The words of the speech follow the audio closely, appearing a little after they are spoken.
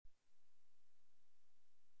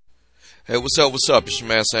Hey, what's up? What's up? It's your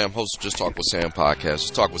man Sam, host of Just Talk with Sam podcast.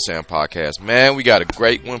 Just Talk with Sam podcast. Man, we got a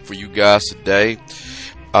great one for you guys today.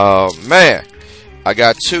 Man, I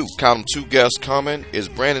got two guests coming. It's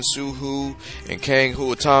Brandon Suhu and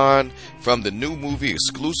Kheng from the new movie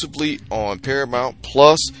exclusively on Paramount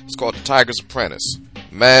Plus. It's called The Tigers Apprentice.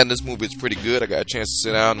 Man, this movie is pretty good. I got a chance to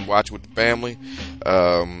sit down and watch it with the family.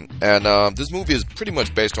 This movie is pretty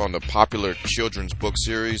much based on the popular children's book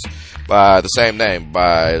series by the same name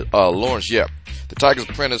by Lawrence Yep. The Tigers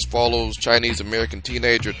Apprentice follows Chinese-American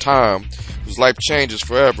teenager Tom, whose life changes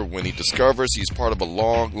forever when he discovers he's part of a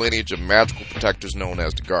long lineage of magical protectors known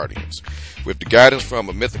as the Guardians. With the guidance from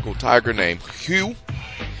a mythical tiger named Hugh,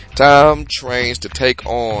 Tom trains to take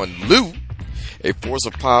on Lu, a force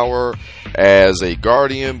of power as a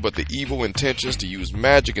guardian, but the evil intentions to use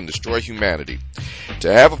magic and destroy humanity.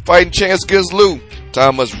 To have a fighting chance against Lu,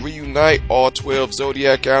 Tom must reunite all 12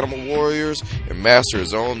 Zodiac animal warriors and master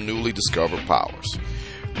his own newly discovered powers.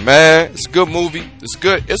 Man, it's a good movie. It's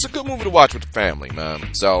a good movie to watch with the family,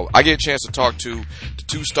 man. So I get a chance to talk to the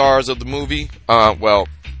two stars of the movie.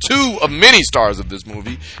 Two of many stars of this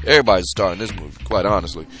movie. Everybody's a star in this movie, quite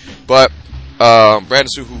honestly. But Brandon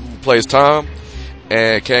Suhu, who plays Tom,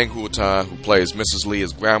 and Kheng who plays Mrs. Lee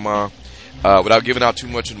as grandma. Without giving out too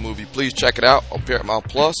much of the movie, please check it out on Paramount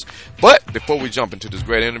Plus. But before we jump into this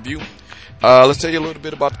great interview, let's tell you a little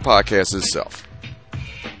bit about the podcast itself.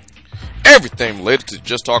 Everything related to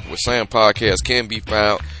Just Talking with Sam podcast can be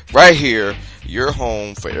found right here, your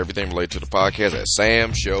home for everything related to the podcast at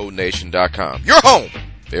samshownation.com. Your home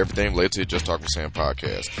for everything related to Just Talk with Sam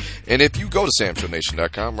podcast. And if you go to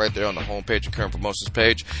samshownation.com, right there on the homepage and current promotions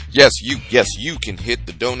page, yes, you can hit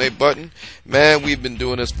the donate button. Man, we've been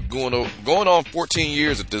doing this for going on 14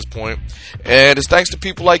 years at this point, and it's thanks to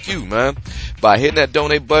people like you, man. By hitting that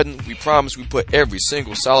donate button, we promise we put every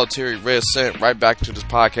single solitary red cent right back into this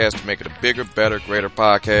podcast to make it a bigger, better, greater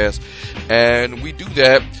podcast. And we do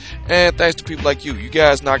that, and thanks to people like you. You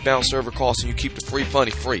guys knock down server costs and you keep the free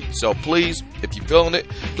funny free. So please, if you're feeling it,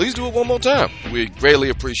 please do it one more time. We greatly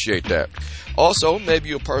appreciate that. Also, maybe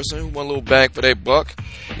you're a person who want a little bang for their buck.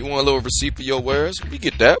 You want a little receipt for your wares. We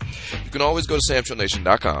get that. You can always go to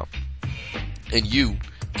samshownation.com and you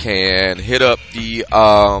can hit up the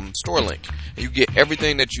store link. And you get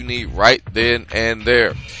everything that you need right then and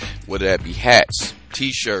there. Whether that be hats,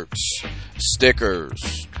 t-shirts,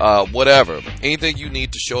 stickers, whatever. Anything you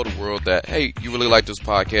need to show the world that, hey, you really like this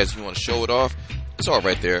podcast, you want to show it off, it's all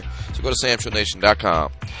right there. So go to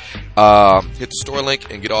samshownation.com, hit the store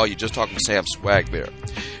link, and get all your Just Talking with Sam swag there.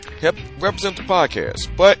 Help represent the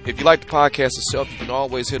podcast. But if you like the podcast itself, you can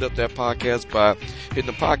always hit up that podcast by hitting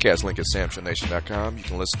the podcast link at samshownation.com. You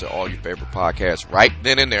can listen to all your favorite podcasts right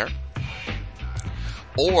then and there.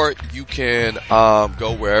 Or you can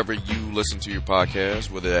go wherever you listen to your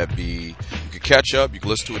podcast, whether that be, you can catch up, you can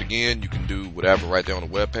listen to it again, you can do whatever right there on the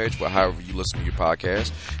webpage, but however you listen to your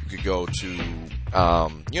podcast. You could go to,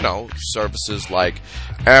 services like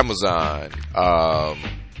Amazon,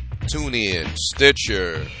 TuneIn,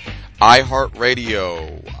 Stitcher,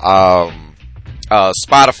 iHeartRadio,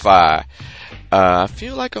 Spotify. I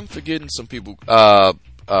feel like I'm forgetting some people.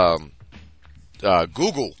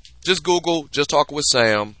 Google. Just Google, Just Talking with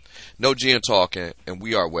Sam, no G in talking, and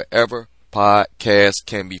we are wherever podcasts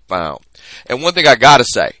can be found. And one thing I gotta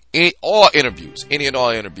say, any and all interviews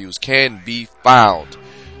can be found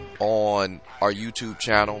on our YouTube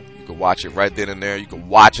channel. You can watch it right then and there. You can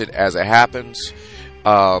watch it as it happens.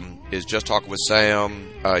 It's Just Talking with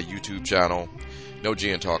Sam YouTube channel. No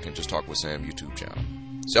G in talking, Just Talking with Sam YouTube channel.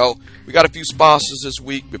 So, we got a few sponsors this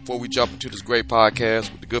week before we jump into this great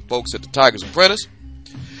podcast with the good folks at the Tigers Apprentice.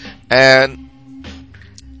 And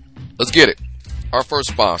let's get it. Our first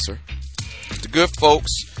sponsor is the good folks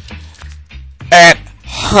at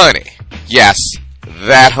Honey. Yes,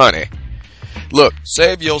 that honey. Look,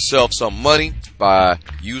 save yourself some money by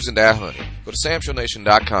using that honey. Go to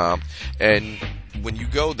samshownation.com, and when you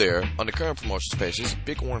go there, on the current promotions page, there's a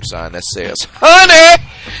big orange sign that says Honey!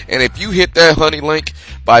 And if you hit that honey link,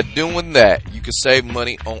 by doing that, you can save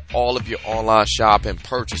money on all of your online shopping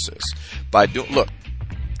purchases. Look,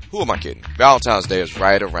 who am I kidding? Valentine's Day is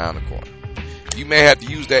right around the corner. You may have to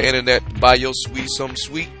use that internet to buy your sweet something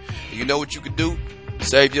sweet. And you know what you could do?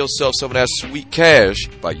 Save yourself some of that sweet cash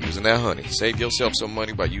by using that honey. Save yourself some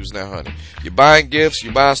money by using that honey. You're buying gifts,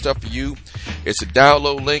 you're buying stuff for you. It's a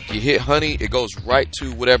download link. You hit honey, it goes right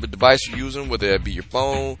to whatever device you're using, whether it be your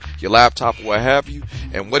phone, your laptop, or what have you.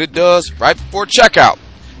 And what it does, right before checkout,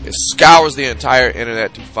 it scours the entire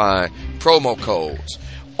internet to find promo codes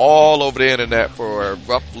all over the internet for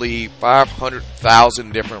roughly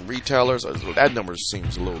 500,000 different retailers. That number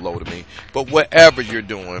seems a little low to me. But whatever you're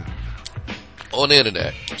doing, on the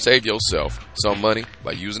internet. Save yourself some money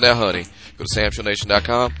by using that honey. Go to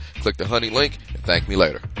samshownation.com, click the honey link, and thank me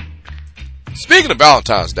later. Speaking of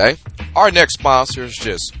Valentine's Day, our next sponsor is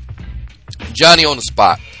just Johnny on the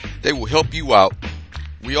Spot. They will help you out.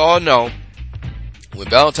 We all know when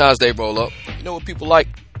Valentine's Day roll up, you know what people like?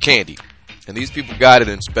 Candy. And these people got it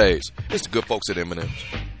in spades. It's the good folks at M&M's.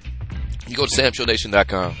 You go to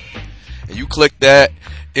samshownation.com and you click that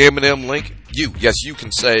M&M link. You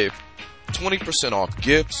can save 20% off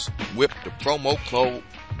gifts with the promo code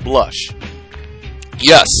BLUSH.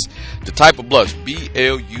 Yes, the type of blush,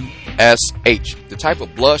 BLUSH. The type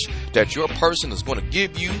of blush that your person is going to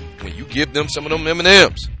give you when you give them some of them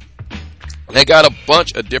M&Ms. They got a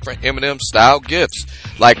bunch of different M&M style gifts,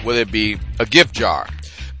 like whether it be a gift jar.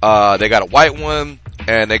 They got a white one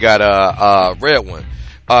and they got a red one.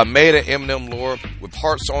 Made in M&M lore with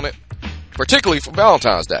hearts on it, particularly for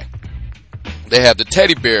Valentine's Day. They have the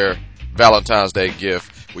teddy bear Valentine's Day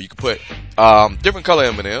gift where you can put different color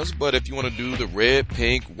M&Ms, but if you want to do the red,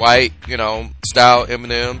 pink, white, style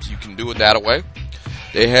M&Ms, you can do it that way.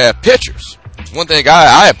 They have pictures. One thing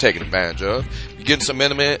I have taken advantage of. You get some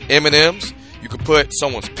M&Ms, you can put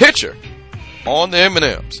someone's picture on the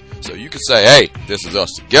M&Ms. So you can say, hey, this is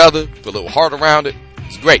us together, put a little heart around it.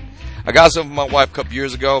 It's great. I got some for my wife a couple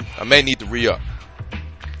years ago. I may need to re-up.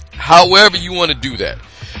 However you want to do that.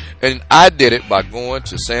 And I did it by going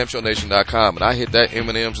to samshownation.com and I hit that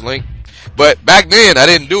M&M's link. But back then, I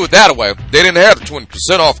didn't do it that way. They didn't have the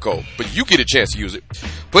 20% off code, but you get a chance to use it.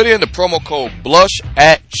 Put in the promo code BLUSH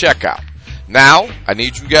at checkout. Now, I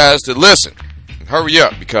need you guys to listen and hurry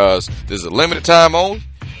up because there's a limited time only.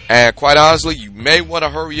 And quite honestly, you may want to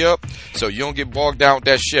hurry up so you don't get bogged down with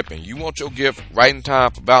that shipping. You want your gift right in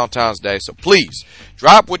time for Valentine's Day. So please,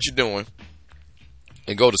 drop what you're doing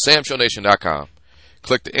and go to samshownation.com.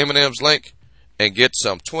 Click the M&M's link and get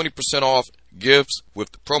some 20% off gifts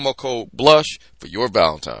with the promo code BLUSH for your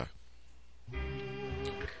Valentine.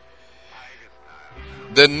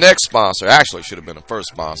 The next sponsor actually should have been the first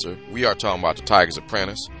sponsor. We are talking about the Tigers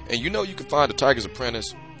Apprentice. And you know you can find the Tigers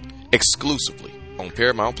Apprentice exclusively on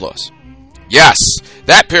Paramount Plus. Yes,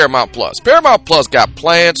 that Paramount Plus. Paramount Plus got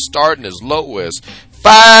plans starting as low as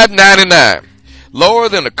 $5.99. Lower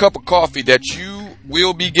than a cup of coffee that you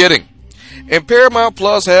will be getting. And Paramount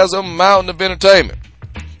Plus has a mountain of entertainment.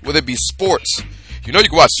 Whether it be sports. You know you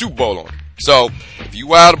can watch Super Bowl on it. So, if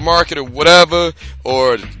you out of market or whatever,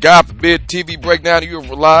 or God forbid TV breakdown, you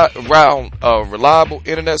around a reliable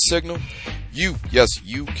internet signal, you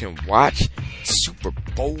can watch Super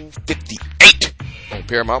Bowl 58 on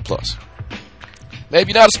Paramount Plus.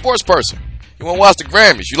 Maybe you're not a sports person. You want to watch the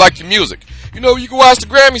Grammys. You like your music. You know you can watch the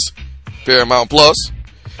Grammys. Paramount Plus.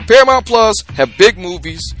 Paramount Plus have big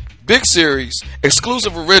movies, big series,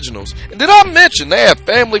 exclusive originals. And did I mention they have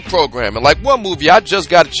family programming? Like one movie I just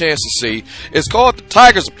got a chance to see. It's called The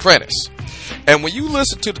Tigers Apprentice. And when you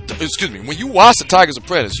when you watch The Tigers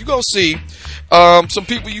Apprentice, you're going to see some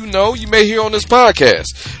people you may hear on this podcast.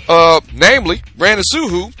 Namely, Brandon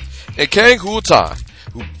Suhu and Kheng who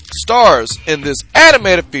stars in this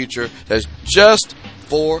animated feature that's just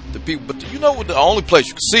for the people. But you know what? The only place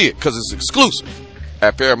you can see it, because it's exclusive,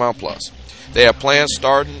 at Paramount Plus. They have plans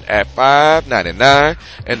starting at $5.99.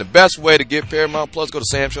 And the best way to get Paramount Plus, go to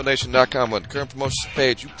samshownation.com on the current promotions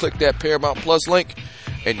page. You click that Paramount Plus link,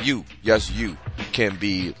 and you can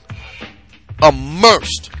be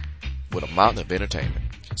immersed with a mountain of entertainment.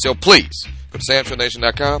 So please, go to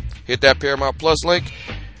samshownation.com, hit that Paramount Plus link,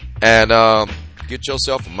 and get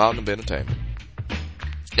yourself a mountain of entertainment.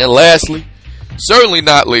 And lastly, certainly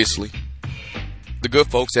not leastly, the good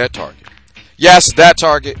folks at Target. Yes, that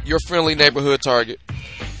Target, your friendly neighborhood Target.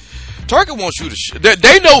 Target wants you to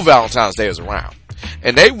they know Valentine's Day is around.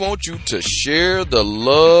 And they want you to share the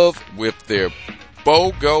love with their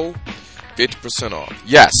BOGO 50% off.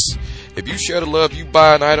 Yes, if you share the love, you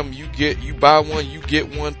buy an item, you buy one, you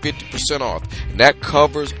get one 50% off. And that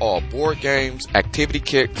covers all board games, activity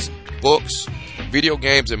kits, books, video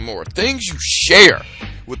games, and more. Things you share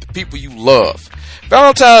with the people you love.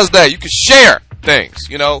 Valentine's Day, you can share things.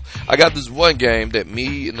 I got this one game that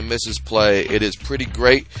me and the missus play. It is pretty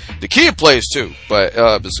great. The kid plays too, but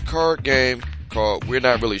it's a card game called We're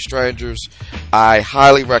Not Really Strangers. I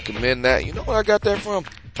highly recommend that. You know where I got that from?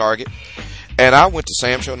 Target. And I went to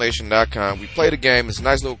samshownation.com. We played a game. It's a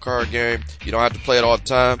nice little card game. You don't have to play it all the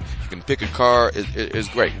time. You can pick a card. It's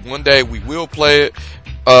great. One day we will play it,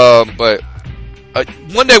 but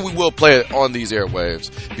one day we will play it on these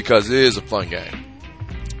airwaves because it is a fun game.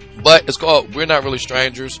 But it's called We're Not Really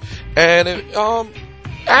Strangers, and it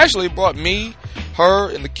actually brought me,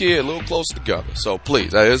 her, and the kid a little closer together. So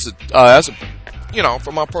please, that's a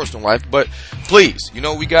for my personal life. But please,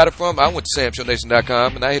 we got it from. I went to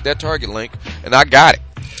samshownation.com and I hit that Target link and I got it.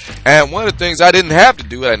 And one of the things I didn't have to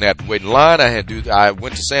do, I didn't have to wait in line. I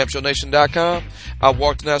went to samshownation.com. I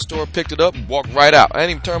walked in that store, picked it up, and walked right out. I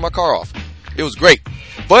didn't even turn my car off. It was great.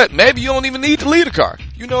 But maybe you don't even need to leave the car.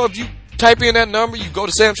 If you type in that number, you go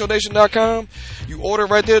to samshownation.com, you order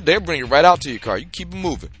it right there, they'll bring it right out to your car. You keep it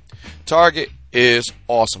moving. Target is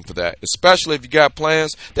awesome for that, especially if you got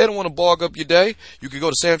plans. They don't want to bog up your day. You can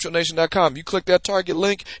go to samshownation.com. You click that Target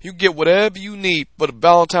link, you can get whatever you need for the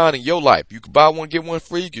Valentine in your life. You can buy one, get one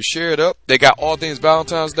free. You can share it up. They got all things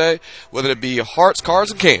Valentine's Day, whether it be hearts,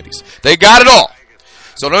 cards, and candies. They got it all.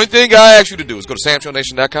 So the only thing I ask you to do is go to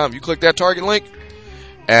samshownation.com. You click that Target link,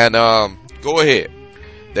 and go ahead.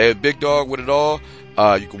 They're a big dog with it all.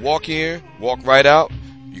 You can walk in, walk right out.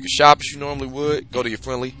 You can shop as you normally would. Go to your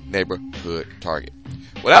friendly neighborhood Target.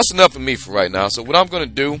 Well, that's enough of me for right now. So what I'm going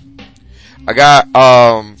to do,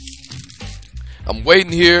 I'm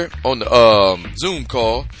waiting here on the Zoom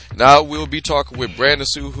call. Now we'll be talking with Brandon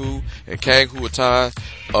Suhu and Kheng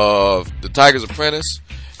of the Tigers Apprentice.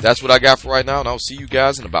 That's what I got for right now, and I'll see you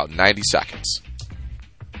guys in about 90 seconds.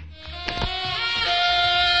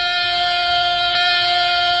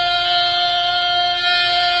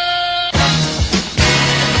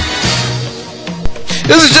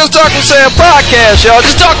 This is Just Talking with Sam Podcast, y'all.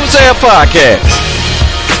 Just Talking with Sam Podcast.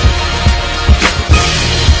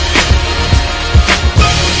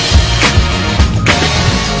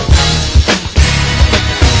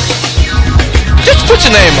 Just put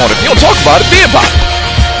your name on it. If you don't talk about it, be about it.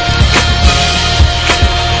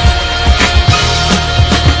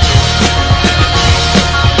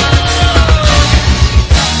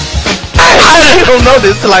 I don't know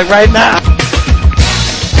this till right now.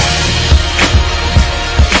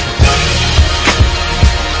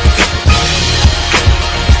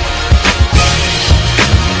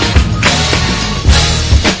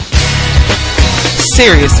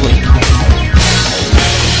 Seriously.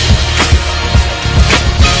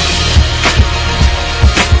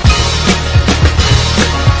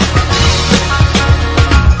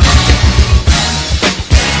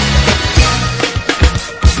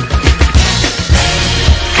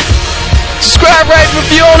 Subscribe, rate, and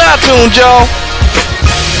review on iTunes, y'all.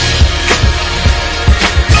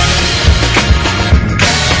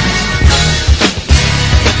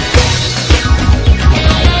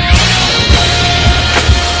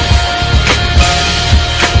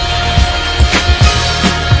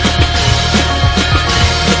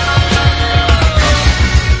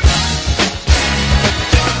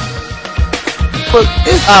 But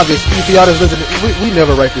it's obvious if y'all just listen. We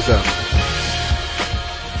never write this out.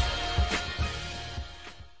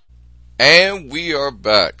 And we are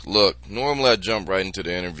back. Look, normally I jump right into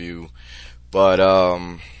the interview, but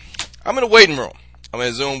I'm in the waiting room. I'm in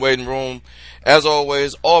the Zoom waiting room. As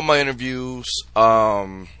always, all my interviews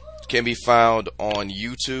can be found on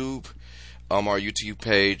YouTube. Our YouTube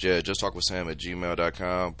page at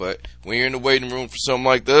justtalkwithsam@gmail.com. But when you're in the waiting room for something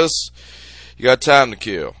like this, you got time to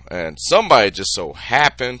kill. And somebody just so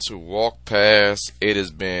happened to walk past. It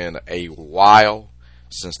has been a while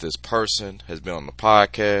since this person has been on the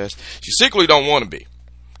podcast. She secretly don't want to be,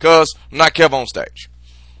 because I'm not Kev on stage.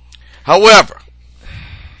 However,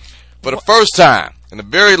 for the first time in a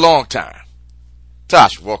very long time,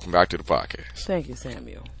 Tasha, welcome back to the podcast. Thank you,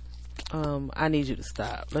 Samuel. I need you to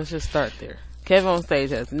stop. Let's just start there. Kevin on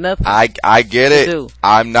Stage has nothing. I get it.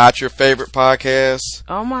 I'm not your favorite podcast.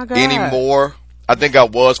 Oh my God. Anymore. I think I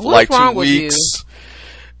was for What's like 2 weeks.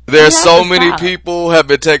 There's so many people have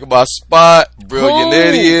been taking my spot. Brilliant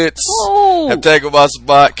idiots have taken my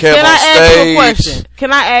spot. Kevin on Stage.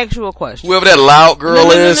 Can I ask you a question? Whoever that loud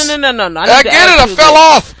girl is. No. I get it. I fell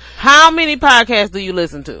off. How many podcasts do you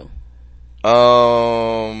listen to?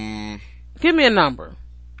 Give me a number.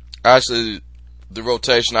 Actually, the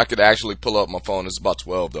rotation, I could actually pull up my phone. It's about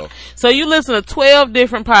 12, though. So you listen to 12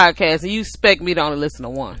 different podcasts, and you expect me to only listen to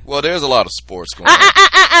one? Well, there's a lot of sports going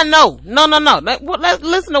on. No. Let's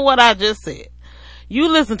listen to what I just said. You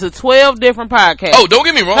listen to 12 different podcasts. Oh, don't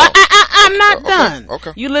get me wrong. I'm not done.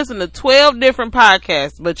 Okay. You listen to 12 different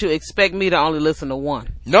podcasts, but you expect me to only listen to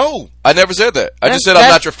one. No, I never said that. I just said I'm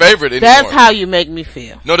not your favorite anymore. That's how you make me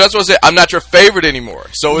feel. No, that's what I said. I'm not your favorite anymore.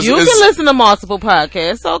 So you can listen to multiple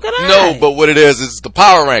podcasts, so can I. No, but what it is the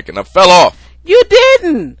power ranking. I fell off. You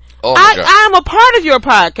didn't. Oh my God. I'm a part of your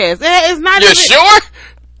podcast. It's not. You sure?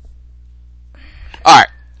 All right.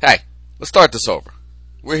 Hey, let's start this over.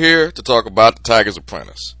 We're here to talk about the Tigers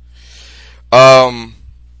Apprentice.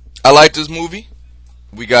 I like this movie.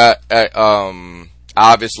 We got,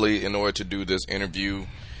 obviously, in order to do this interview,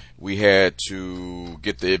 We had to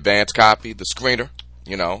get the advance copy, the screener.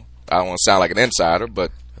 You know, I don't want to sound like an insider,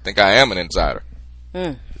 but I think I am an insider.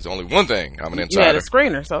 There's only one thing I'm an insider. You had a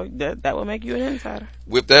screener, so that would make you an insider.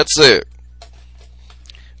 With that said,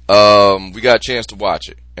 we got a chance to watch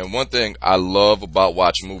it. And one thing I love about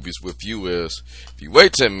watching movies with you is, if you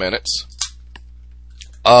wait 10 minutes,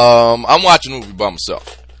 I'm watching a movie by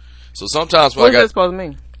myself. So sometimes when What's that supposed to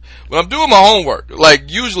mean? When I'm doing my homework, like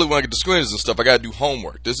usually when I get the screens and stuff, I gotta do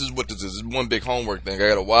homework. This is what this is. This is one big homework thing. I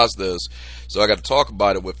gotta watch this, so I gotta talk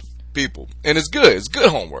about it with people. And it's good. It's good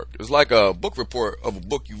homework. It's like a book report of a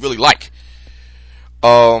book you really like.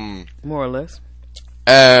 More or less.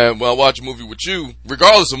 And when I watch a movie with you,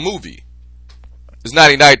 regardless of movie, it's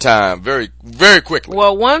night time very, very quickly.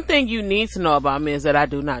 Well, one thing you need to know about me is that I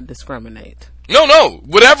do not discriminate. No,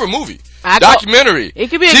 whatever movie. Documentary. It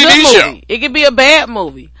could be a TV good show. movie. It could be a bad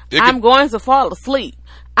movie. I'm going to fall asleep.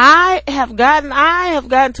 I have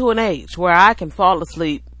gotten to an age where I can fall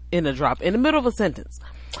asleep in the middle of a sentence.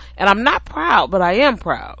 And I'm not proud, but I am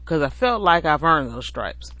proud because I felt like I've earned those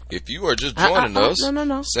stripes. If you are just joining us,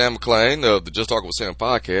 no. Sam McClain of the Just Talking with Sam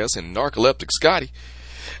podcast and Narcoleptic Scotty.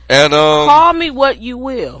 And call me what you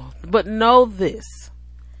will, but know this.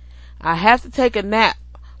 I have to take a nap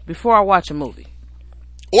before I watch a movie.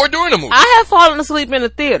 Or during a movie. I have fallen asleep in the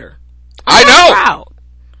theater. I know. Proud.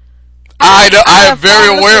 I am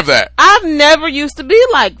very aware of that. I've never used to be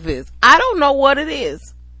like this. I don't know what it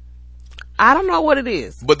is.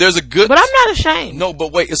 But there's a good... But I'm not ashamed. No,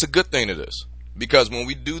 but wait, it's a good thing it is. Because when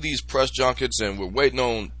we do these press junkets and we're waiting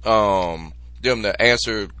on them to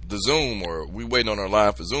answer the Zoom, or we waiting on our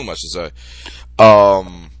line for Zoom, I should say,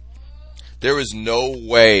 there is no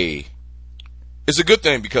way... It's a good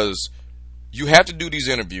thing because you have to do these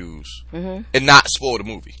interviews and not spoil the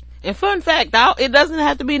movie. And fun fact, it doesn't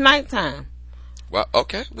have to be nighttime. Well,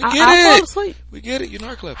 okay, we get I'll it. fall asleep. We get it. You're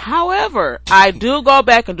narcoleptic. However, I do go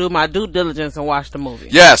back and do my due diligence and watch the movie.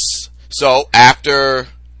 Yes. So after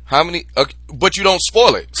how many? But you don't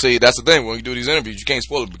spoil it. See, that's the thing. When you do these interviews, you can't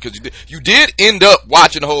spoil it because you did end up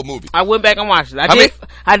watching the whole movie. I went back and watched it.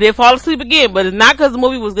 I did fall asleep again, but it's not because the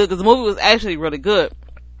movie was good. Because the movie was actually really good.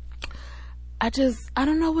 I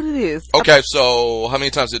don't know what it is. Okay, so how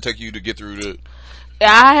many times did it take you to get through the?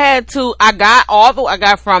 I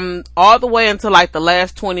got from all the way until like the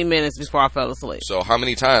last 20 minutes before I fell asleep. So how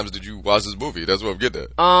many times did you watch this movie? That's what I'm getting at.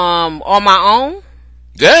 On my own?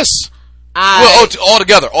 Yes. All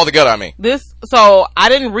together, I mean. So I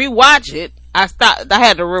didn't rewatch it. I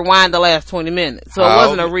had to rewind the last 20 minutes. So it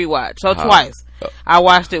wasn't a rewatch. So twice. I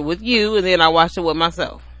watched it with you and then I watched it with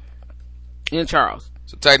myself. And Charles.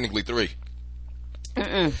 So technically 3.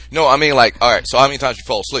 No, I mean like, alright, so how many times you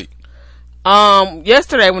fall asleep?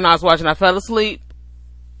 Yesterday when I was watching, I fell asleep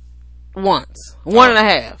once.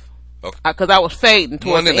 1.5. Okay. Because I was fading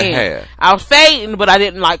towards the end. 1.5. I was fading, but I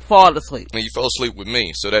didn't like fall asleep. And you fell asleep with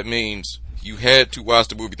me, so that means you had to watch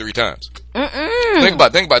the movie 3 times. Think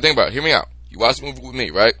about it. Hear me out. You watched the movie with me,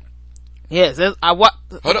 right? Yes. Hold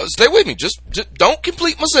on, stay with me. Just don't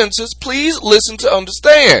complete my sentences. Please listen to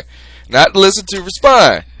understand, not listen to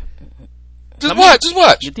respond. Just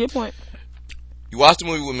watch. Get to your point. You watched the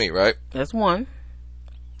movie with me, right? That's 1.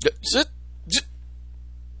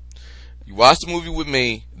 You watched the movie with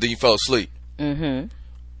me, then you fell asleep. When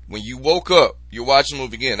you woke up, you're watching the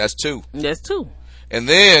movie again. That's 2. That's 2. And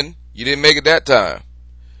then you didn't make it that time.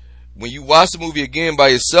 When you watch the movie again by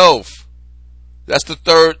yourself, that's the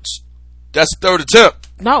third attempt.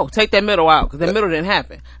 No, take that middle out because the middle didn't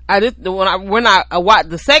happen.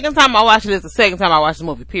 The second time I watched it is the second time I watched the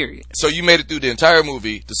movie. Period. So you made it through the entire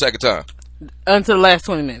movie the second time. Until the last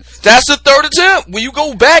 20 minutes. That's the third attempt. When you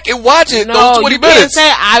go back and watch it, those 20 minutes. Can't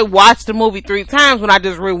say I watched the movie 3 times when I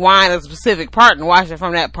just rewind a specific part and watch it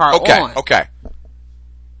from that part on. Okay.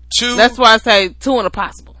 2. That's why I say 2 and a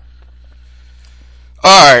possible.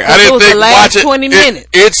 All right, I didn't think the last watch it. 20 minutes.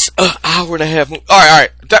 It's an hour and a half. All right.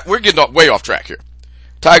 We're getting way off track here.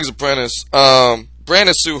 Tigers Apprentice, Brandon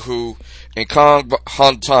Suhu and Kheng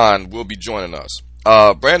Hantan will be joining us.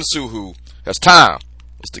 Brandon Suhu has time.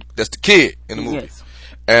 That's the kid in the movie. Yes.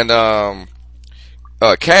 And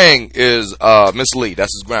Kheng is Miss Lee.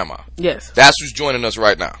 That's his grandma. Yes. That's who's joining us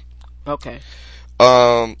right now. Okay.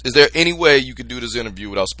 Is there any way you could do this interview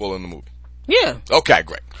without spoiling the movie? Yeah. Okay,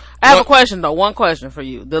 great. I have a question though. One question for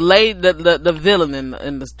you. The villain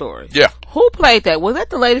in the story. Yeah. Who played that? Was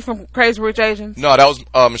that the lady from Crazy Rich Asians? No, that was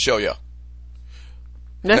Michelle Yeoh.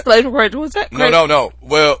 That's the lady from Crazy. Was that? No.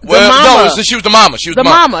 Well, no. She was the mama. She was the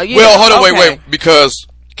mama. Yeah. Well, hold on, wait, because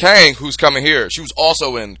Kheng, who's coming here, she was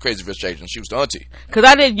also in Crazy Rich Asians. She was the auntie.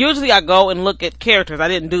 Because usually I go and look at characters. I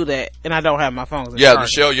didn't do that, and I don't have my phone. Yeah,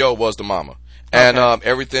 Michelle Yeoh was the mama, and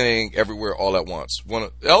Everything Everywhere All at Once.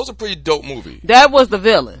 That was a pretty dope movie. That was the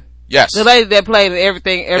villain. Yes, the lady that played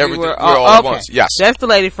Everything Everywhere All at Once. Yes, that's the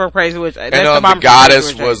lady from Crazy Rich. And the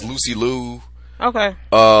goddess was Lucy Liu. Okay.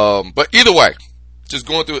 But either way, just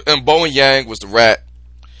going through. And Bowen Yang was the rat.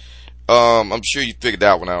 I'm sure you figured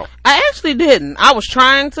that one out. I actually didn't. I was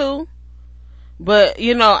trying to, but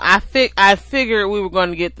I figured we were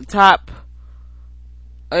going to get the top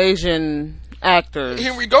Asian actors.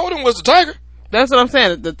 Henry Golden was the tiger. That's what I'm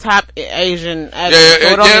saying. The top Asian actors.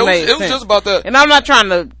 It was just about that. And I'm not trying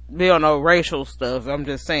to be on no racial stuff. I'm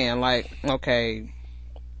just saying, like, okay,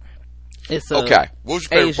 it's a okay. What was your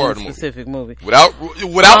favorite Asian part of the movie? Specific movie. Without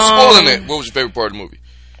spoiling it, what was your favorite part of the movie?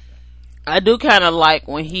 I do kind of like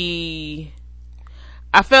when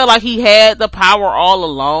I felt like he had the power all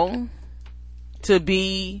along to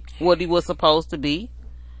be what he was supposed to be,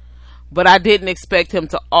 but I didn't expect him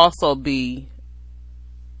to also be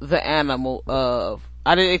the animal of.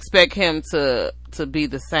 I didn't expect him to be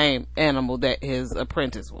the same animal that his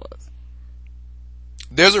apprentice was.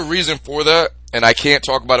 There's a reason for that, and I can't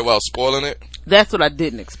talk about it without spoiling it. That's what I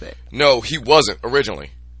didn't expect. No, he wasn't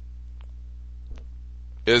originally.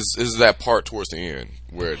 Is that part towards the end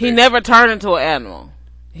where he never turned into an animal.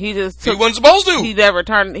 He just he wasn't supposed to. He didn't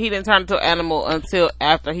turn into an animal until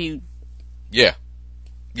after he. Yeah,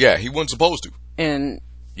 he wasn't supposed to. And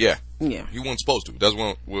yeah, he wasn't supposed to. That's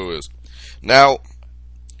what it is. Now,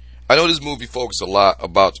 I know this movie focused a lot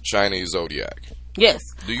about the Chinese zodiac. Yes,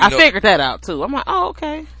 I figured that out too. I'm like, oh,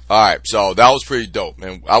 okay. All right, so that was pretty dope,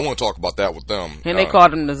 and I want to talk about that with them. And they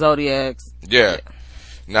called them the Zodiacs. Yeah.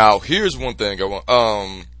 Now, here's one thing I want.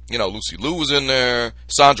 Lucy Liu was in there.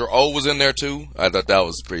 Sandra Oh was in there too. I thought that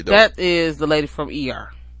was pretty dope. That is the lady from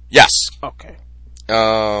ER. Yes. Okay.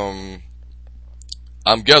 I'm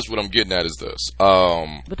guess what I'm getting at is this.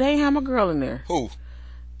 But they ain't have my girl in there. Who?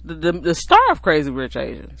 The star of Crazy Rich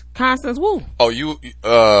Asians, Constance Wu. Oh, you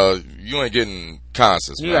ain't getting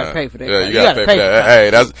Constance. You gotta pay for that. Yeah, you gotta pay for that. Hey,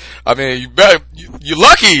 that's. I mean, you better. You're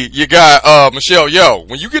lucky you got Michelle Yeoh.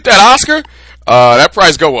 When you get that Oscar, that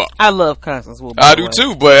price go up. I love Constance Wu. I do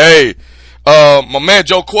too, but hey, my man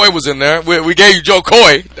Joe Coy was in there. We gave you Joe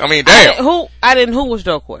Coy. I mean, damn. Who was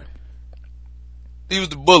Joe Coy? He was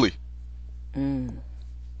the bully.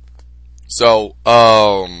 So,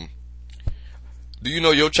 do you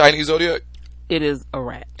know your Chinese zodiac? It is a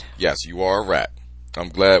rat. Yes, you are a rat. I'm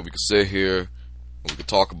glad we could sit here and we could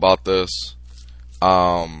talk about this.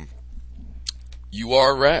 You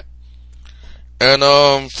are a rat. And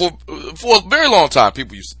for a very long time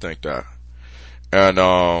people used to think that.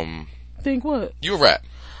 And think what? You're a rat.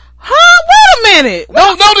 Huh? Wait a minute.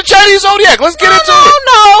 No, the Chinese zodiac. Let's get into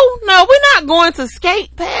it. No, we're not going to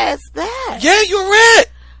skate past that. Yeah, you're a rat.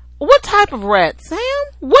 What type of rat, Sam?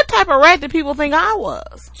 What type of rat did people think I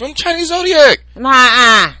was? From Chinese zodiac.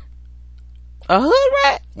 Nah. A hood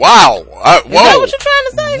rat? Wow. Whoa. Is that what you're trying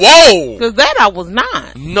to say? Whoa. Because that I was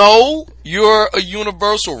not. No, you're a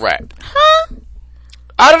universal rat. Huh?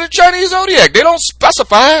 Out of the Chinese zodiac. They don't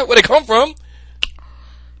specify where they come from.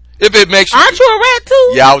 If it makes you... Aren't you a rat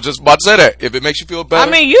too? Yeah, I was just about to say that. If it makes you feel better.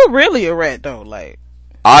 I mean, you're really a rat though. Like,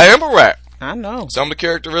 I am a rat. I know. Some of the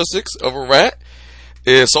characteristics of a rat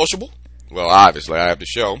is sociable. Well, obviously, I have to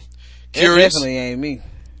show. Curious. It definitely ain't me.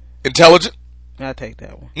 Intelligent. I'll take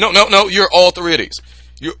that one. No. You're all three of these.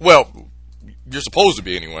 You're supposed to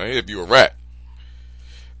be anyway, if you're a rat.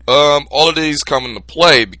 All of these come into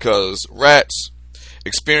play because rats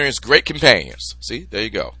experience great companions. See? There you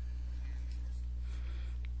go.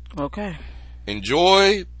 Okay.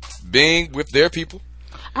 Enjoy being with their people.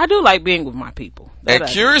 I do like being with my people. And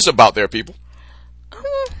curious about their people.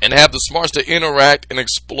 And have the smarts to interact and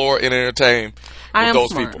explore and entertain with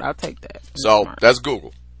those people. I'll take that. That's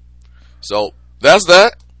Google. So that's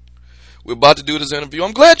that. We're about to do this interview.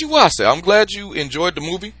 I'm glad you watched it. I'm glad you enjoyed the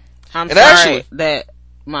movie. I'm sorry that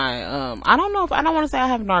my I don't know if I don't want to say I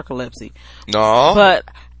have narcolepsy. No, but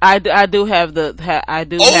I do have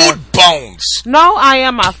old bones. No, I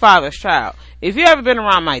am my father's child. If you ever been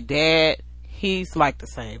around my dad, he's like the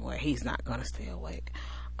same way. He's not gonna stay awake.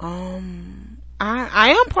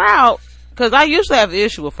 I am proud because I usually have an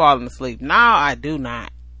issue with falling asleep. Now I do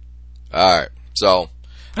not. All right, so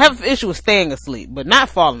I have an issue with staying asleep, but not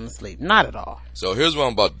falling asleep. Not at all. So here's what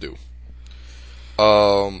I'm about to do.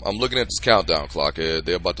 I'm looking at this countdown clock.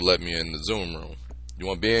 They're about to let me in the Zoom room. You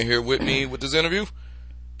want to be in here with me with this interview?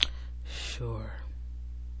 Sure.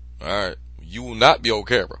 All right. You will not be on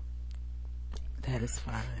camera. That is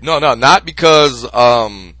fine. No, not because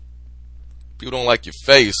people don't like your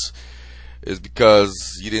face. It's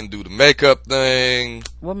because you didn't do the makeup thing.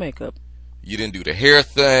 What makeup? You didn't do the hair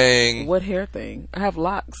thing. What hair thing? I have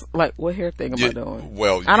locks. Like, what hair thing am I doing?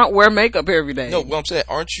 Well, I don't wear makeup every day. No, what I'm saying,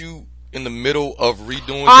 aren't you in the middle of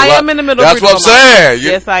redoing? I am in the middle of redoing. That's what I'm saying.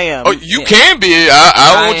 Yes, I am. Oh, you can be.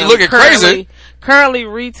 I don't want you looking crazy. Currently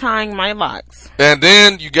retying my locks. And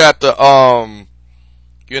then you got the,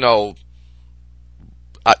 you know,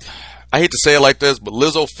 I hate to say it like this, but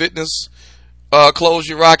Lizzo Fitness clothes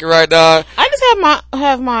you're rocking right now. I just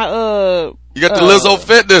have my You got the Lizzo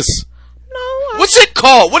Fitness. No. What's it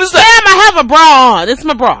called? What is that? Damn, I have a bra on. It's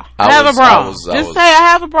my bra. I have a bra on. Just say I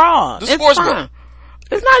have a bra on. The sports bra.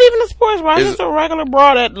 It's not even a sports bra. It's just a regular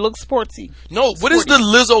bra that looks sporty. No, what is the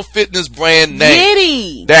Lizzo Fitness brand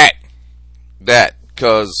name? Yitty. That,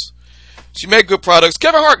 cause she made good products.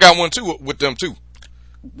 Kevin Hart got one too with them too.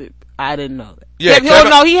 I didn't know that. Yeah,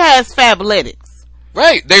 no, he has Fabletics.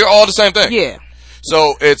 Right, they're all the same thing. Yeah.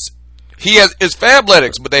 So it's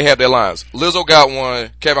Fabletics, but they have their lines. Lizzo got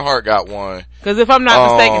one. Kevin Hart got one. Because if I'm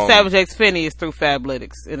not mistaken, Savage X Fenty is through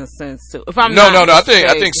Fabletics in a sense too. If I'm no. I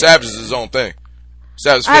think Savage is his own thing.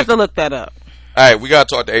 Savage I have to look that up. All right, we got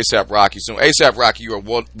to talk to ASAP Rocky soon. ASAP Rocky, you are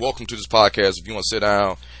welcome to this podcast if you want to sit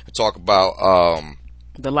down and talk about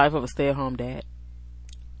the life of a stay-at-home dad.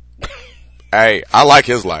 Hey, I like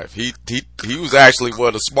his life. He was actually one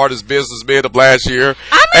of the smartest businessmen of last year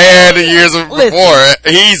and the years before.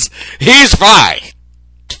 He's fine.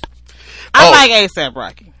 I like ASAP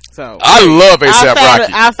Rocky. So I love ASAP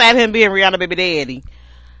Rocky. Outside him being Rihanna baby daddy.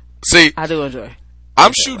 See, I do enjoy.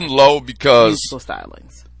 I'm shooting low because musical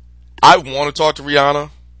stylings. I want to talk to Rihanna,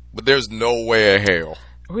 but there's no way in hell.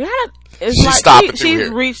 Rihanna she's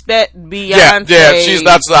reached that Beyonce. Yeah, she's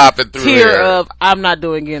not stopping through tier here. of I'm not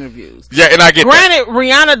doing interviews. Yeah, and I get Granted,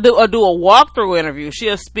 Rihanna do a walkthrough interview.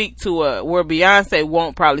 She'll speak to where Beyonce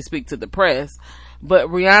won't probably speak to the press, but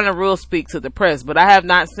Rihanna will speak to the press. But I have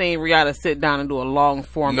not seen Rihanna sit down and do a long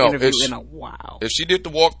form interview in a while. If she did the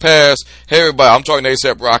walk past, hey everybody, I'm talking to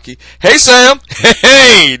ASAP Rocky. Hey Sam,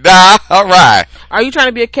 hey, nah, all right. Are you trying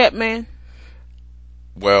to be a cat man?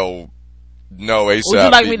 Well, no, ASAP. Would you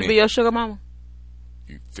like me to be your sugar mama?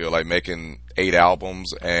 You feel like making 8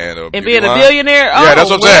 albums and being a billionaire? Yeah, that's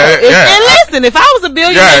what I'm saying. And listen, if I was a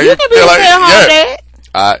billionaire, you could be a stay-at-home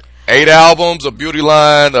dad. 8 albums, a beauty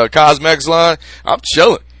line, a cosmetics line. I'm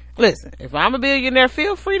chilling. Listen, if I'm a billionaire,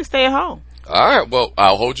 feel free to stay at home. All right, well,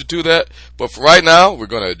 I'll hold you to that. But for right now, we're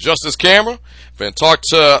going to adjust this camera. We're going to talk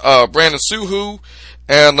to Brandon Suhu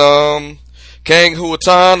and Kheng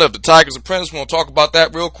Huatan of the Tigers Apprentice. We're going to talk about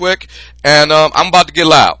that real quick. And I'm about to get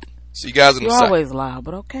loud. See you guys in a second. You're always loud,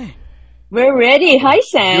 but okay. We're ready. Hi,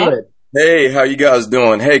 Sam. Good. Hey, how you guys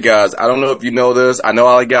doing? Hey guys, I don't know if you know this. I know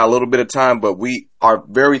I only got a little bit of time, but we are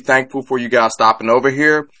very thankful for you guys stopping over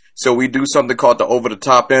here. So we do something called the over the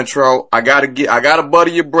top intro. I gotta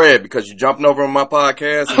butter your bread because you're jumping over on my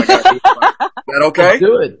podcast. And is that okay?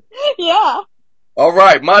 Do it. Yeah. All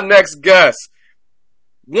right. My next guest.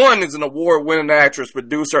 One is an award-winning actress,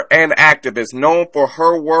 producer, and activist known for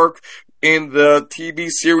her work in the TV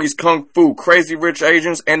series Kung Fu, Crazy Rich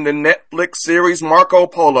Asians, and the Netflix series Marco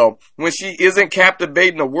Polo. When she isn't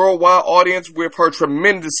captivating a worldwide audience with her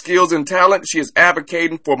tremendous skills and talent, she is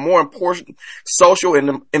advocating for more important social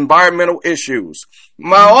and environmental issues.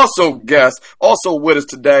 My also guest, also with us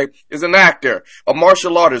today, is an actor, a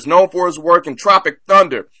martial artist known for his work in Tropic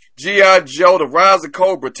Thunder, G.I. Joe, The Rise of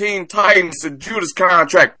Cobra, Teen Titans, The Judas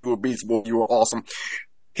Contract. You were Beast Boy, you were awesome.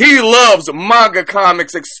 He loves manga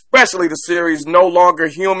comics, especially the series No Longer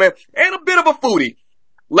Human, and a bit of a foodie.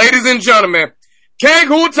 Ladies and gentlemen, Kheng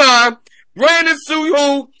Huatan, Brandon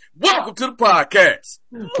Suhu, welcome to the podcast.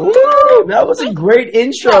 Ooh, that was a great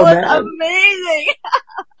intro, that was man. Amazing.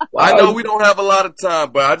 Wow. I know we don't have a lot of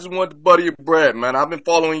time, but I just wanted to butter your bread, man. I've been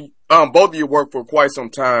following both of your work for quite some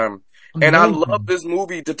time. And I love this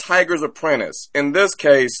movie, The Tigers Apprentice. In this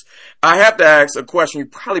case, I have to ask a question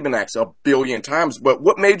you've probably been asked a billion times, but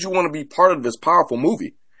what made you want to be part of this powerful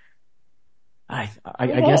movie? I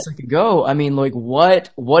guess I could go. I mean, like,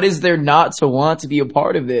 what is there not to want to be a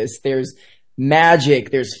part of this? There's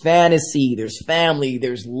magic, there's fantasy, there's family,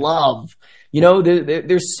 there's love. You know,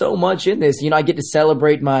 there's so much in this. You know, I get to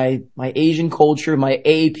celebrate my Asian culture, my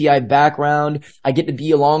AAPI background. I get to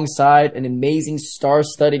be alongside an amazing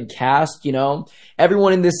star-studded cast, you know.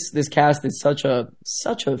 Everyone in this cast is such a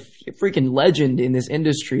freaking legend in this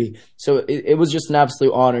industry. So it was just an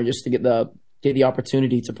absolute honor just to get the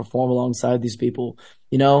opportunity to perform alongside these people,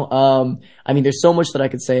 you know. I mean, there's so much that I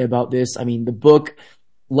could say about this. I mean, the book,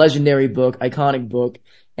 legendary book, iconic book.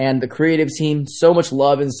 And the creative team, so much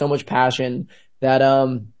love and so much passion that,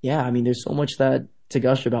 yeah, I mean, there's so much to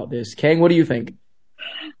gush about this. Kheng, what do you think?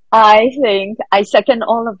 I think I second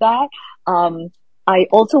all of that. I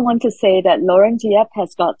also want to say that Lauren Diep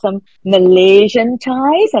has got some Malaysian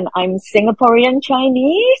ties and I'm Singaporean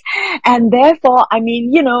Chinese. And therefore, I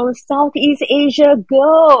mean, Southeast Asia,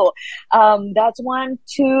 go. That's one,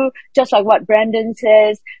 two, just like what Brandon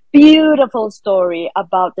says, beautiful story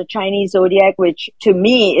about the Chinese zodiac, which to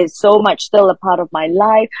me is so much still a part of my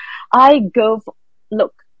life. I go for,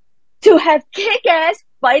 look, to have kick-ass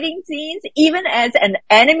fighting scenes, even as an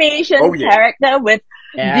animation character with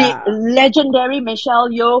the legendary Michelle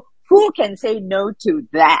Yeoh. Who can say no to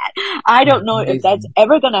that? I don't know if that's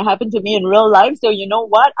ever going to happen to me in real life. So you know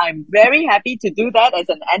what? I'm very happy to do that as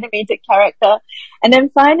an animated character. And then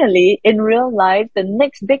finally, in real life, the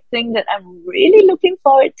next big thing that I'm really looking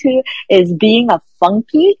forward to is being a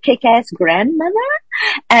funky, kick-ass grandmother.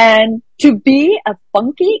 And to be a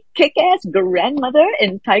funky, kick-ass grandmother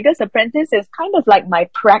in Tigers Apprentice is kind of like my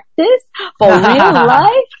practice for real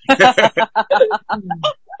life.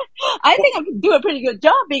 I think I can do a pretty good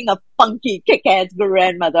job being a funky, kick-ass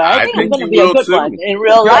grandmother. I think I'm going to be a good one in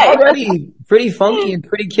real life. You're already pretty funky and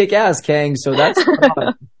pretty kick-ass, Kheng, so that's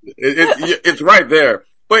it's right there.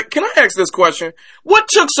 But can I ask this question? What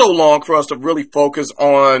took so long for us to really focus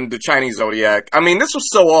on the Chinese zodiac? I mean, this was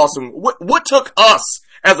so awesome. What took us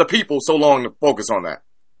as a people so long to focus on that?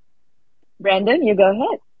 Brandon, you go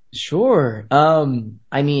ahead. Sure.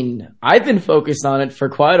 I mean, I've been focused on it for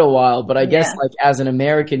quite a while, but I guess like as an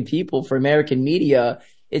American people, for American media,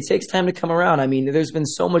 it takes time to come around. I mean, there's been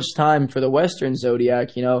so much time for the Western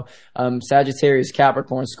zodiac, Sagittarius,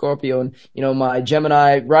 Capricorn, Scorpio, and, my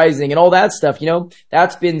Gemini rising and all that stuff,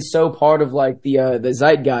 that's been so part of like the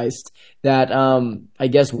zeitgeist that, I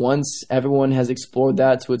guess once everyone has explored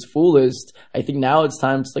that to its fullest, I think now it's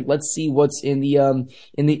time to like, let's see what's in the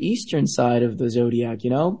Eastern side of the zodiac,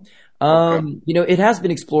 it has been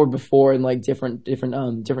explored before in like different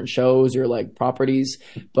shows or like properties,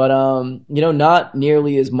 but not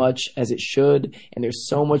nearly as much as it should. And there's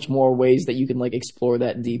so much more ways that you can like explore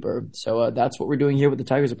that deeper. So that's what we're doing here with the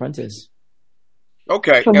Tigers Apprentice.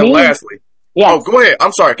 Okay, and lastly, yes. Oh, go ahead.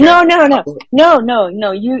 I'm sorry, Kheng.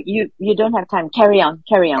 No. You don't have time. Carry on.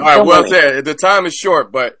 All right. The time is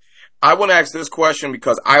short, but I want to ask this question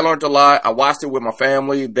because I learned a lot. I watched it with my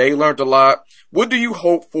family. They learned a lot. What do you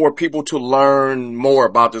hope for people to learn more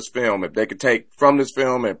about this film? If they could take from this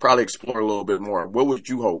film and probably explore a little bit more, what would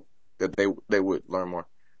you hope that they would learn more?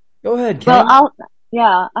 Go ahead, Kheng.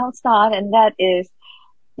 Well, I'll start, and that is,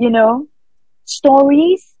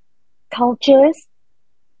 stories, cultures,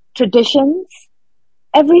 traditions,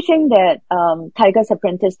 everything that Tigers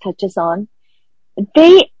Apprentice touches on.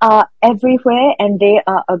 They are everywhere and they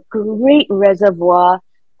are a great reservoir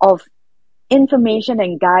of information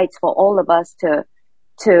and guides for all of us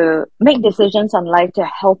to make decisions on life to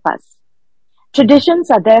help us.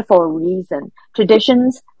 Traditions are there for a reason.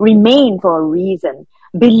 Traditions remain for a reason.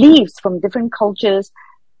 Beliefs from different cultures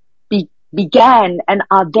began and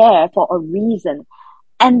are there for a reason.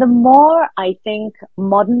 And the more I think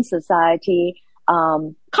modern society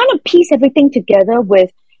kind of piece everything together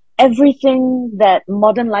with everything that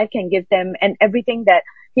modern life can give them and everything that,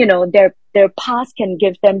 their past can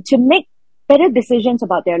give them to make better decisions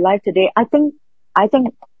about their life today, I think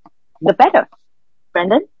the better.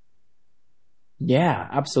 Brandon? Yeah,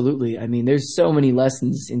 absolutely. I mean, there's so many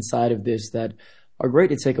lessons inside of this that are great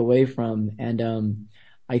to take away from. And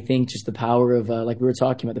I think just the power of, like we were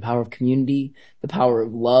talking about, the power of community, the power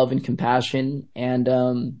of love and compassion, and,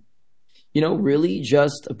 really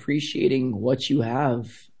just appreciating what you have.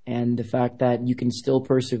 And the fact that you can still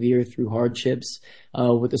persevere through hardships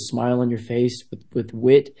with a smile on your face, with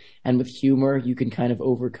wit and with humor, you can kind of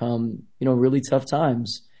overcome, really tough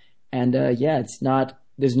times. And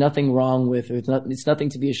there's nothing wrong with, or it's nothing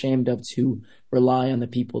to be ashamed of to rely on the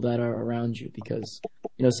people that are around you, because,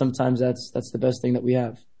 sometimes that's the best thing that we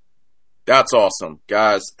have. That's awesome.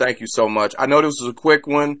 Guys, thank you so much. I know this was a quick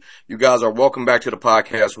one. You guys are welcome back to the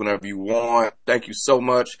podcast whenever you want. Thank you so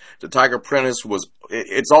much. The Tiger Apprentice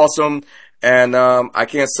it's awesome. And I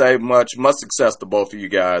can't say much success to both of you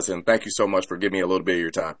guys. And thank you so much for giving me a little bit of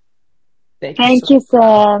your time. Thank you,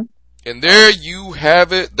 sir. And there you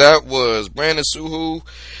have it. That was Brandon Suhu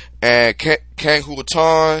and Kheng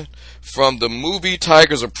Huatan from the movie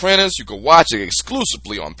Tigers Apprentice. You can watch it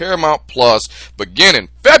exclusively on Paramount Plus beginning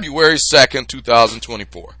February 2nd,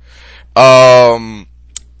 2024.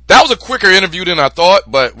 That was a quicker interview than I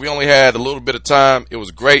thought, but we only had a little bit of time. It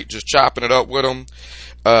was great just chopping it up with them.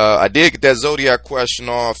 I did get that Zodiac question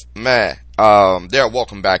off. Man, they're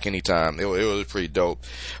welcome back anytime. It was pretty dope.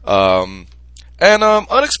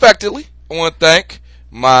 Unexpectedly, I want to thank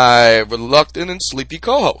my reluctant and sleepy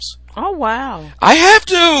co-host. Oh, wow. I have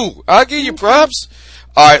to. I'll give you props.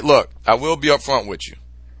 All right, look, I will be upfront with you.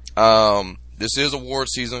 This is award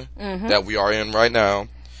season that we are in right now,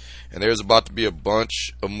 and there's about to be a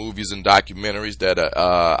bunch of movies and documentaries that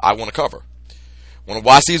I want to cover. Want to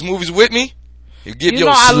watch these movies with me? You give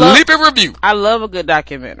your sleepy review. I love a good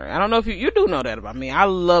documentary. I don't know if you do know that about me. I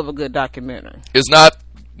love a good documentary. It's not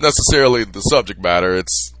necessarily the subject matter.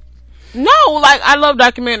 It's no, like I love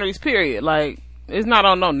documentaries. Period. Like it's not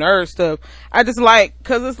on no nerd stuff. I just like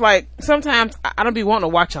because it's like sometimes I don't be wanting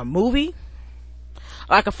to watch a movie.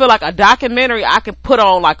 Like I feel like a documentary I can put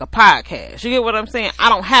on like a podcast. You get what I'm saying? I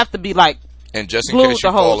don't have to be like and just in case you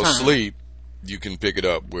fall asleep, you can pick it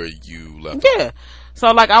up where you left. Yeah.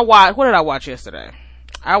 So like what did I watch yesterday?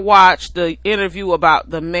 I watched the interview about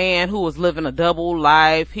the man who was living a double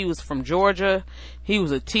life. He was from Georgia. He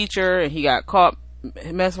was a teacher and he got caught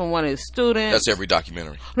messing with one of his students. That's every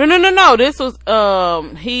documentary. No. This was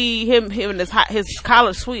him and his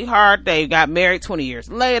college sweetheart. They got married 20 years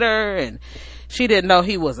later, and she didn't know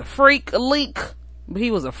he was a freak-a-leak, but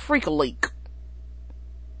he was a freak-a-leak,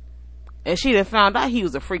 and she didn't found out he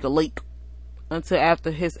was a freak-a-leak until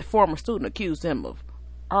after his former student accused him of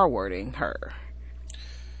R-wording her.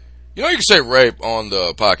 You know you can say rape on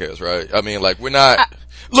the podcast, right? I mean, like, we're not...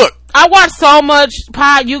 Look! I watch so much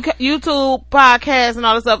YouTube podcasts and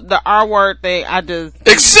all this stuff, the R-word thing, I just...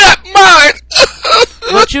 Except mine!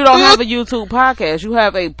 But you don't have a YouTube podcast. You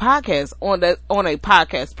have a podcast on a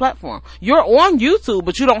podcast platform. You're on YouTube,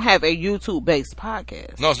 but you don't have a YouTube-based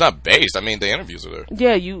podcast. No, it's not based. I mean, the interviews are there.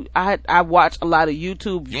 Yeah, I watch a lot of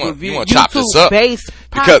YouTube you want to chop this up? YouTube-based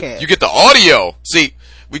podcasts. Because you get the audio. See...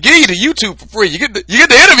 We give you the YouTube for free. You get the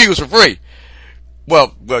interviews for free.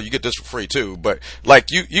 Well, you get this for free too. But like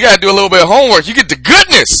you got to do a little bit of homework. You get the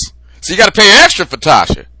goodness. So you got to pay extra for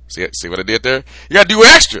Tasha. See what I did there? You got to do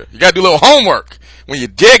extra. You got to do a little homework when you're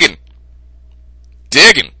digging.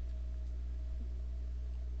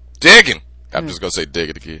 I'm just gonna say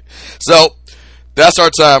digging the kid. So that's our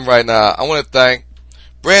time right now. I want to thank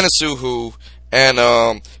Brandon Suhu and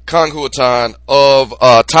Kheng Huatan of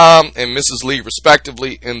Tom and Mrs. Lee,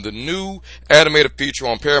 respectively, in the new animated feature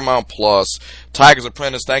on Paramount Plus, Tigers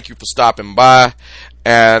Apprentice. Thank you for stopping by.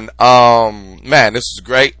 And, man, this is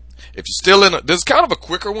great. If you're still this is kind of a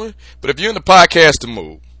quicker one, but if you're in the podcasting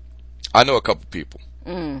mood, I know a couple people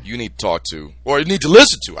you need to talk to, or you need to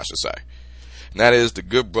listen to, I should say. And that is the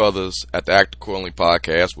good brothers at the Act Accordingly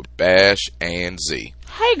podcast with Bash and Z.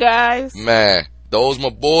 Hey, guys. Man. Those my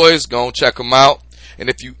boys, go check them out. And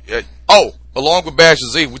if you, along with Bash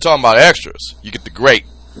and Z, we're talking about extras. You get the great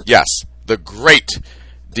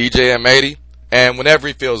DJ M80. And whenever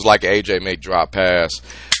he feels like AJ may drop pass,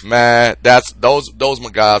 man, that's those my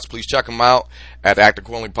guys. Please check them out at the Act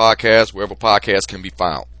Accordingly podcast, wherever podcasts can be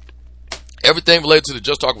found. Everything related to the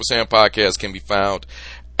Just Talk with Sam podcast can be found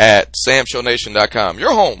at samshownation.com.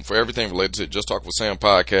 Your home for everything related to Just Talk with Sam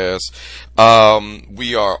podcast.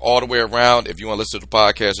 We are all the way around. If you want to listen to the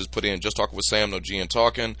podcast, just put in Just Talk with Sam, no G and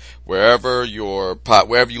Talking, wherever you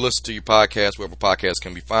listen to your podcast, wherever podcasts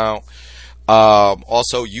can be found.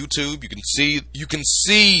 Also YouTube, you can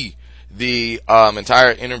see the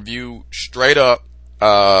entire interview straight up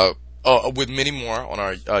with many more on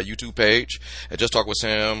our YouTube page at Just Talk with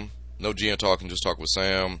Sam, no G and Talking, Just Talk with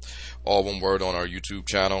Sam, all one word on our YouTube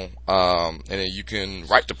channel. And then you can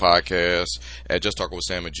write the podcast at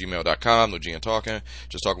justtalkwithsam@gmail.com. No G and Talking.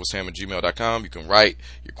 Justtalkwithsam@gmail.com. You can write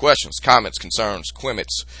your questions, comments, concerns,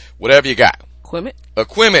 quimmets, whatever you got. Quimmet? A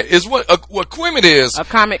quimmet is what quimmet is. A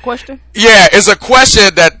comment question? Yeah, it's a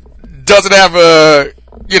question that doesn't have a,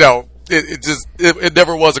 it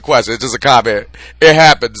never was a question. It's just a comment. It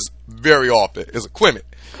happens very often. It's a quimmet.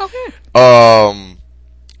 Okay.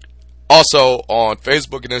 Also on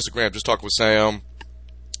Facebook and Instagram, Just Talk with Sam.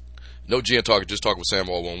 No G and Talking, Just Talk with Sam,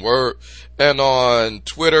 all one word. And on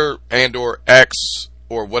Twitter and or X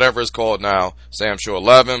or whatever it's called now, Sam Show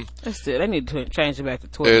 11. That's it. They need to change it back to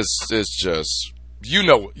Twitter. It's just you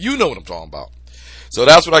know what I'm talking about. So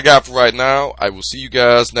that's what I got for right now. I will see you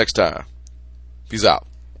guys next time. Peace out.